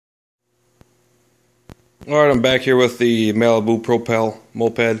Alright, I'm back here with the Malibu Propel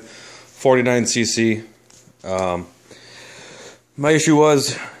Moped 49cc. My issue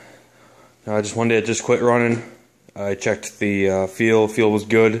was, just one day it just quit running. I checked the feel was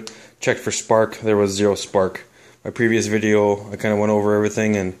good. Checked for spark, there was zero spark. My previous video, I kind of went over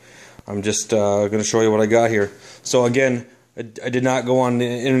everything, and I'm just going to show you what I got here. So again, I did not go on the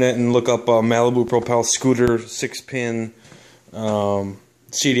internet and look up Malibu Propel scooter 6-pin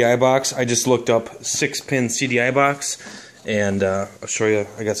CDI box. I just looked up 6-pin CDI box, and I'll show you.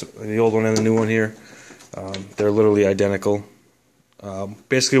 I got the old one and the new one here. They're literally identical.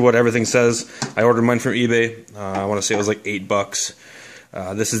 Basically what everything says. I ordered mine from eBay. I want to say it was like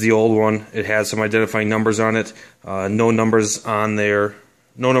 $8. This is the old one. It has some identifying numbers on it. No numbers on there.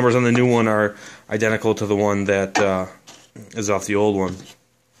 No numbers on the new one are identical to the one that is off the old one.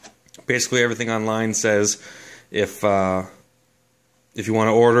 Basically everything online says if you want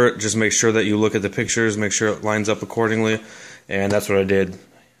to order it, just make sure that you look at the pictures, make sure it lines up accordingly, and that's what I did.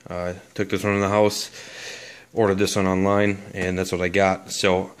 I took this one in the house, ordered this one online, and that's what I got.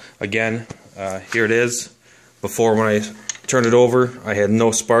 So again, here it is. Before, when I turned it over, I had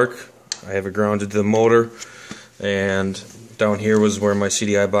no spark. I have it grounded to the motor, and down here was where my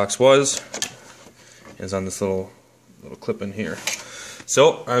CDI box was. It's on this little clip in here.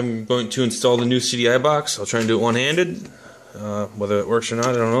 So I'm going to install the new CDI box. I'll try and do it one-handed. Whether it works or not,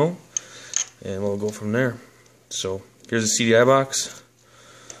 I don't know, and we'll go from there. So here's the CDI box.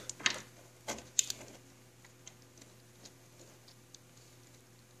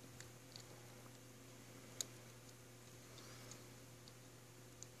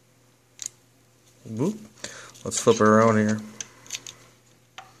 Boop. Let's flip it around here.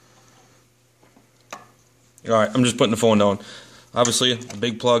 Alright, I'm just putting the phone down. Obviously, a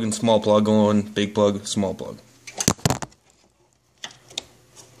big plug and small plug going, big plug, small plug.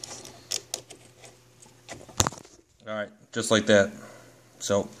 Alright, just like that.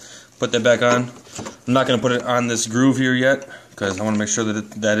 So, put that back on. I'm not going to put it on this groove here yet, because I want to make sure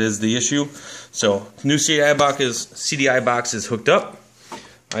that that is the issue. So, new CDI box is hooked up.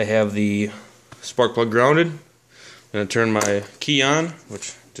 I have the spark plug grounded. I'm going to turn my key on,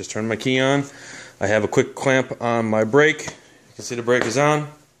 which just turned my key on. I have a quick clamp on my brake. You can see the brake is on.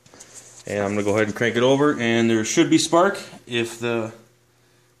 And I'm going to go ahead and crank it over, and there should be spark if the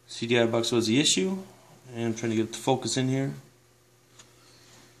CDI box was the issue. And I'm trying to get the focus in here.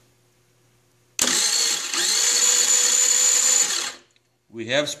 We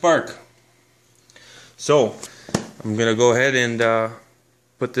have spark. So I'm going to go ahead and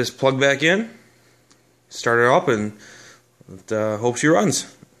put this plug back in, start it up, and hope she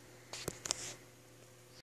runs.